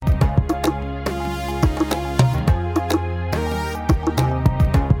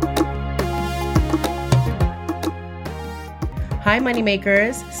Hi,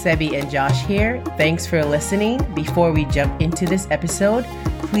 Moneymakers. Sebi and Josh here. Thanks for listening. Before we jump into this episode,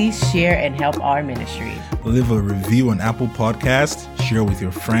 please share and help our ministry. Leave a review on Apple Podcast. Share with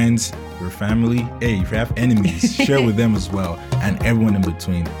your friends, your family. Hey, if you have enemies, share with them as well, and everyone in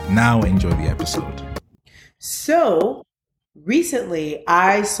between. Now enjoy the episode. So, recently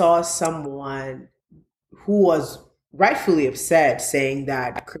I saw someone who was rightfully upset saying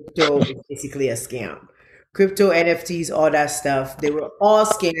that crypto is basically a scam. Crypto, NFTs, all that stuff, they were all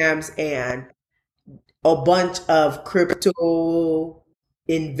scams, and a bunch of crypto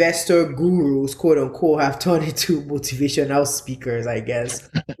investor gurus, quote unquote, have turned into motivational speakers, I guess,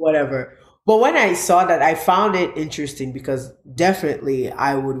 whatever. But when I saw that, I found it interesting because definitely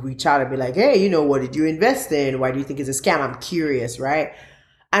I would reach out and be like, hey, what did you invest in? Why do you think it's a scam? I'm curious, right?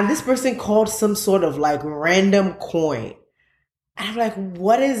 And this person called some sort of like random coin. And I'm like,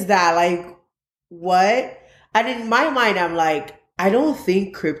 what is that? Like, what? And in my mind, I'm like, I don't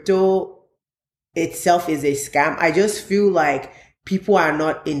think crypto itself is a scam. I just feel like people are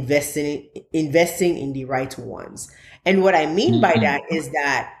not investing in the right ones. And what I mean by that is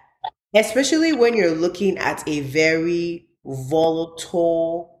that, especially when you're looking at a very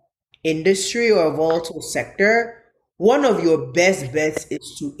volatile industry or a volatile sector, one of your best bets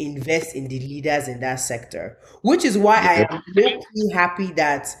is to invest in the leaders in that sector, which is why I am really happy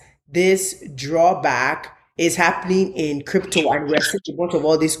that this drawback is happening in crypto and we're seeing a bunch of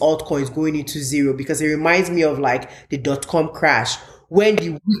all these altcoins going into zero, because it reminds me of like the dot-com crash when the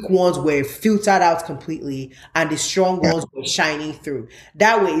weak ones were filtered out completely and the strong ones were shining through.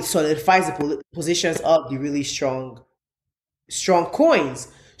 That way it solidifies the positions of the really strong coins.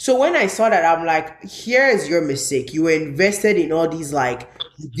 So when I saw that, I'm like, here is your mistake. You were invested in all these like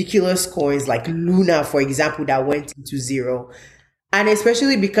ridiculous coins like Luna, for example, that went into zero. And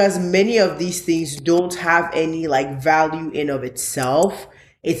especially because many of these things don't have any like value in of itself.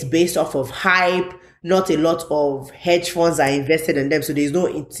 It's based off of hype. Not a lot of hedge funds are invested in them. So there's no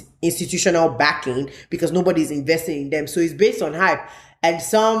institutional backing because nobody's investing in them. So it's based on hype. And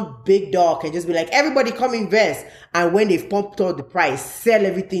some big dog can just be like, everybody come invest. And when they've pumped up the price, sell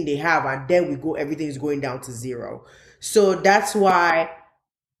everything they have. And then everything is going down to zero. So that's why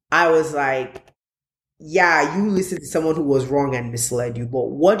I was like, yeah, you listened to someone who was wrong and misled you. But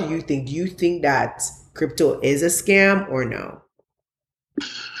what do you think? Do you think that crypto is a scam or no?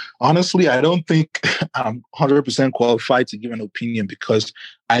 Honestly, I don't think I'm 100% qualified to give an opinion because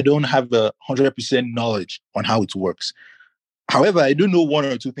I don't have 100% knowledge on how it works. However, I do know one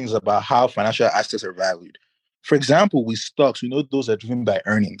or two things about how financial assets are valued. For example, with stocks, we know those are driven by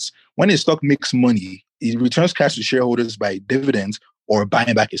earnings. When a stock makes money, it returns cash to shareholders by dividends or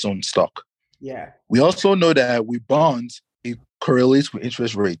buying back its own stock. Yeah. We also know that with bonds, it correlates with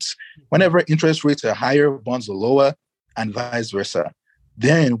interest rates. Whenever interest rates are higher, bonds are lower, and vice versa.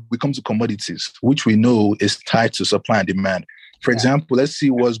 Then we come to commodities, which we know is tied to supply and demand. For example, let's see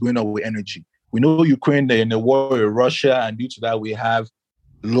what's going on with energy. We know Ukraine, they're in a war with Russia, and due to that, we have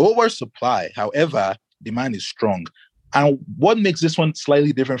lower supply. However, demand is strong. And what makes this one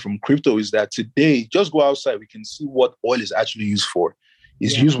slightly different from crypto is that today, just go outside, we can see what oil is actually used for.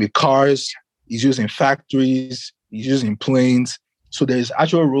 It's used with cars, it's used in factories, it's used in planes. So there's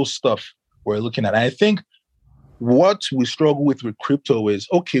actual real stuff we're looking at. And I think what we struggle with crypto is,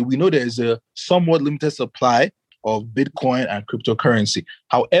 okay, we know there's a somewhat limited supply of Bitcoin and cryptocurrency.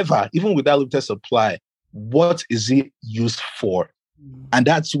 However, even with that limited supply, what is it used for? And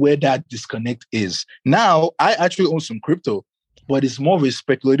that's where that disconnect is. Now, I actually own some crypto, but it's more of a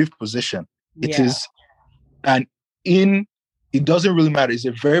speculative position. It is, and it doesn't really matter. It's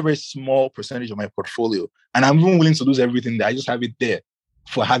a very, very small percentage of my portfolio. And I'm even willing to lose everything there. I just have it there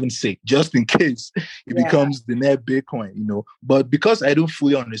for having sake, just in case it becomes the next Bitcoin, But because I don't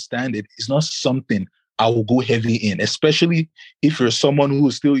fully understand it, it's not something I will go heavy in, especially if you're someone who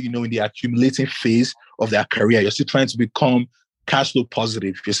is still, in the accumulating phase of their career. You're still trying to become cash flow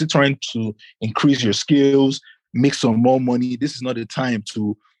positive. You're still trying to increase your skills, make some more money. This is not the time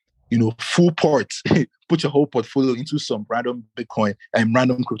to, full port, put your whole portfolio into some random Bitcoin and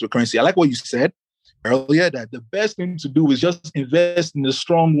random cryptocurrency. I like what you said earlier, that the best thing to do is just invest in the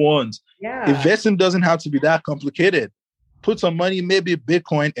strong ones. Investing doesn't have to be that complicated. Put some money, maybe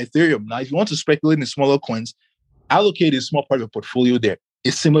Bitcoin, Ethereum. Now, if you want to speculate in smaller coins, allocate a small part of your portfolio there.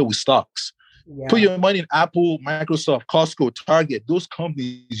 It's similar with stocks. Put your money in Apple, Microsoft, Costco, Target, those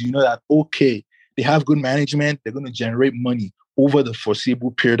companies, that, okay, they have good management, they're going to generate money over the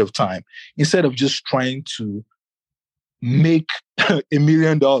foreseeable period of time, instead of just trying to make $1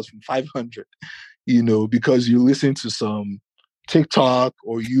 million from 500, because you listen to some TikTok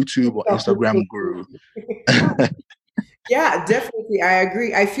or YouTube or Instagram guru. Yeah, definitely. I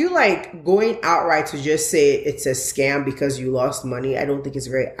agree. I feel like going outright to just say it's a scam because you lost money, I don't think it's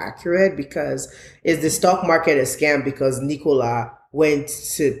very accurate because is the stock market a scam because Nicola went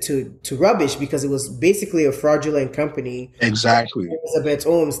to rubbish because it was basically a fraudulent company. Exactly. Elizabeth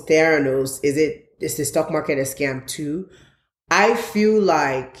Holmes, Theranos, is the stock market a scam too? I feel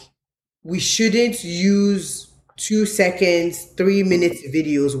like we shouldn't use 2 seconds, 3 minutes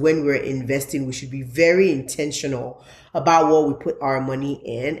videos when we're investing. We should be very intentional about what we put our money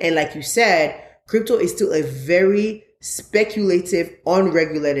in. And like you said, crypto is still a very speculative,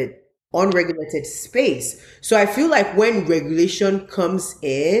 unregulated space. So I feel like when regulation comes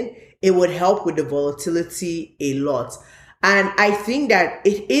in, it would help with the volatility a lot. And I think that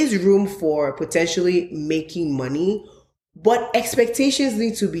it is room for potentially making money, but expectations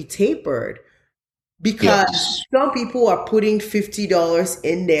need to be tapered because Yes. some people are putting $50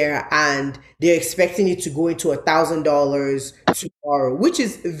 in there and they're expecting it to go into $1,000 tomorrow, which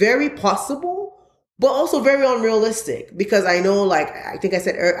is very possible, but also very unrealistic. Because I know, like I think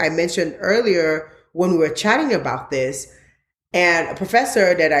I mentioned earlier when we were chatting about this, and a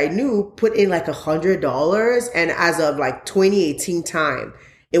professor that I knew put in like $100, and as of like 2018 time,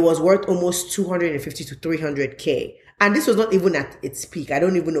 it was worth almost 250 to 300K. And this was not even at its peak. I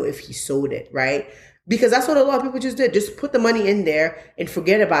don't even know if he sold it, right? Because that's what a lot of people just did. Just put the money in there and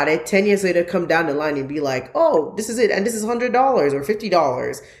forget about it. 10 years later, come down the line and be like, oh, this is it. And this is $100 or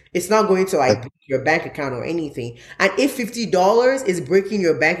 $50. It's not going to like break your bank account or anything. And if $50 is breaking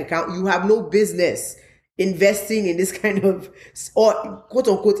your bank account, you have no business investing in this kind of, or quote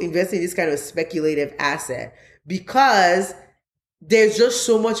unquote, investing in this kind of speculative asset because there's just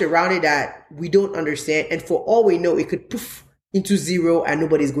so much around it that we don't understand. And for all we know, it could poof into zero and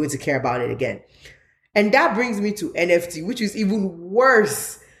nobody's going to care about it again. And that brings me to NFT, which is even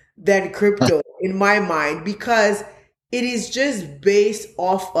worse than crypto in my mind because it is just based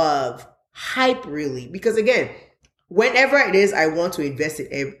off of hype, really. Because again, whenever it is I want to invest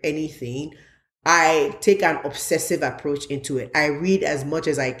in anything, I take an obsessive approach into it. I read as much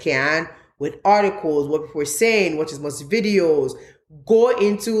as I can with articles, what people are saying, watch as much videos, go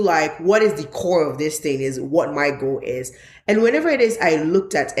into like what is the core of this thing is what my goal is. And whenever it is I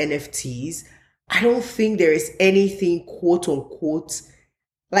looked at NFTs, I don't think there is anything quote unquote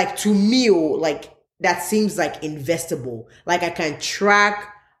like to me like that seems like investable. Like I can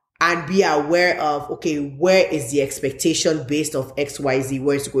track and be aware of okay, where is the expectation based off XYZ,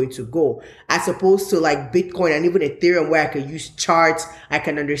 where it's going to go, as opposed to like Bitcoin and even Ethereum where I can use charts, I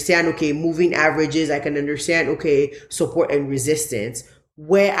can understand okay, moving averages, I can understand okay, support and resistance,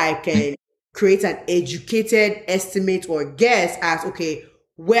 where I can create an educated estimate or guess as okay,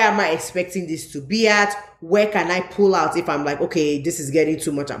 where am I expecting this to be at? Where can I pull out if I'm like, okay, this is getting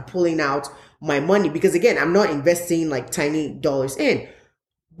too much, I'm pulling out my money because again, I'm not investing like tiny dollars in.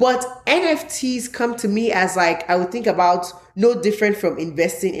 But NFTs come to me as like I would think about no different from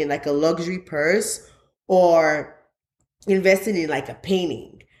investing in like a luxury purse or investing in like a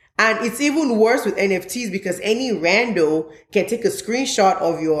painting. And it's even worse with NFTs because any rando can take a screenshot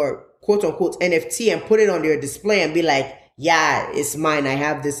of your quote unquote NFT and put it on their display and be like, yeah, it's mine. I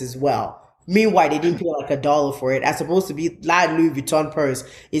have this as well. Meanwhile, they didn't pay like $1 for it. As supposed to be that Louis Vuitton purse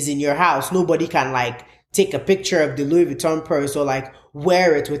is in your house. Nobody can like take a picture of the Louis Vuitton purse or like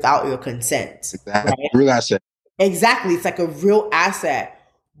wear it without your consent. Exactly. Right? Real asset. Exactly. It's like a real asset.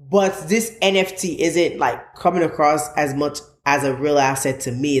 But this NFT isn't like coming across as much as a real asset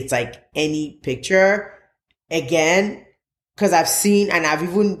to me. It's like any picture. Again, because I've seen and I've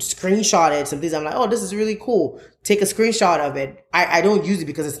even screenshotted some things. I'm like, oh, this is really cool. Take a screenshot of it. I don't use it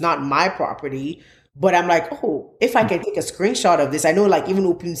because it's not my property. But I'm like, oh, if I can take a screenshot of this, I know like even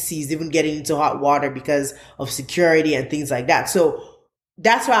open seas, even getting into hot water because of security and things like that. So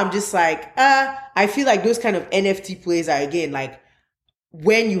that's why I'm just like, I feel like those kind of NFT plays are again like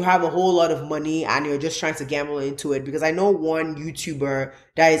when you have a whole lot of money and you're just trying to gamble into it. Because I know one YouTuber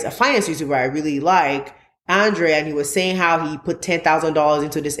that is a finance YouTuber I really like, Andre, and he was saying how he put $10,000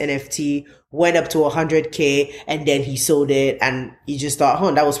 into this NFT, went up to 100K, and then he sold it, and he just thought,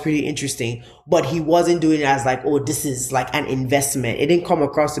 huh, that was pretty interesting. But he wasn't doing it as like, oh, this is like an investment. It didn't come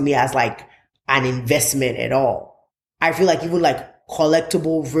across to me as like an investment at all. I feel like even like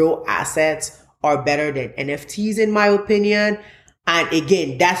collectible real assets are better than NFTs in my opinion. And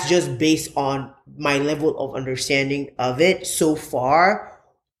again, that's just based on my level of understanding of it so far.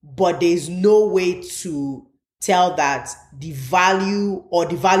 But there's no way to tell that the value or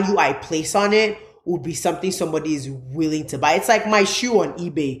the value I place on it would be something somebody is willing to buy. It's like my shoe on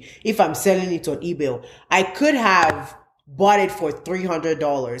eBay. If I'm selling it on eBay, I could have bought it for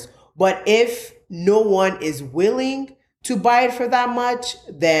 $300. But if no one is willing to buy it for that much,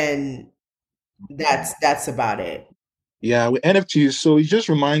 then that's about it. Yeah, with NFTs, so it just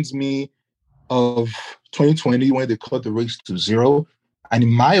reminds me of 2020 when they cut the rates to zero. And in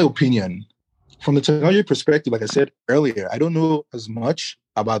my opinion, from the technology perspective, like I said earlier, I don't know as much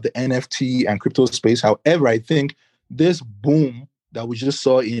about the NFT and crypto space. However, I think this boom that we just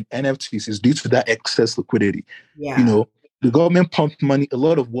saw in NFTs is due to that excess liquidity. You Yeah. know, the government pumped money. A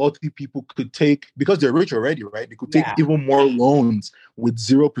lot of wealthy people could take, because they're rich already, right? They could take Yeah. even more loans with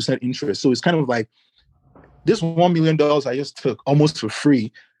 0% interest. So it's kind of like, this $1 million I just took almost for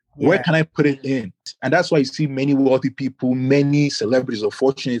free. Where Yeah. can I put it in? And that's why you see many wealthy people, many celebrities,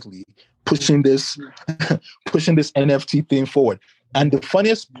 unfortunately, pushing this pushing this NFT thing forward. And the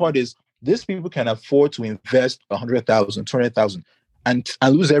funniest part is these people can afford to invest 100,000, 200,000, and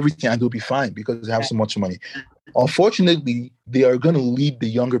lose everything, and they'll be fine because they have so much money. Unfortunately, they are going to lead the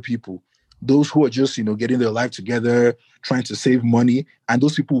younger people, those who are just, getting their life together, trying to save money, and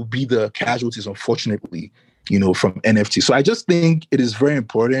those people will be the casualties, unfortunately, from NFT. So I just think it is very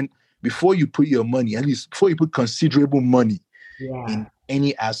important, before you put your money, at least before you put considerable money Yeah. in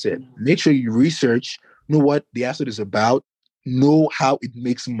any asset, make sure you research, know what the asset is about, know how it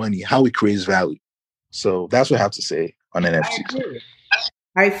makes money, how it creates value. So that's what I have to say on I NFTs. agree.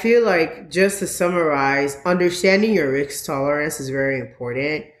 I feel like, just to summarize, understanding your risk tolerance is very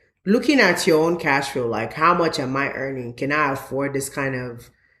important. Looking at your own cash flow, like how much am I earning? Can I afford this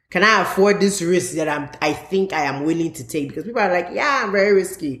risk that I think I am willing to take? Because people are like, yeah, I'm very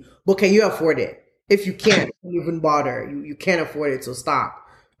risky, but can you afford it? If you can't, don't even bother. You can't afford it, so stop.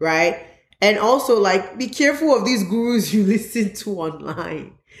 Right? And also, like, be careful of these gurus you listen to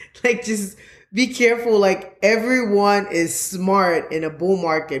online. Like, just be careful. Like, everyone is smart in a bull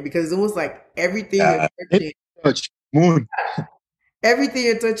market, because it's almost like Moon. everything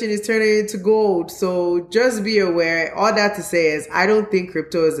you're touching is turning into gold. So just be aware. All that to say is, I don't think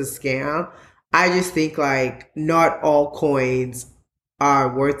crypto is a scam. I just think, like, not all coins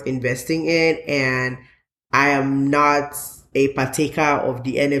are worth investing in, and I am not a partaker of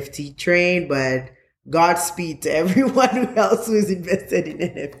the NFT train, but Godspeed to everyone else who is invested in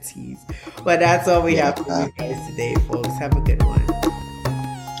NFTs. But that's all we have for you guys today, folks. Have a good one.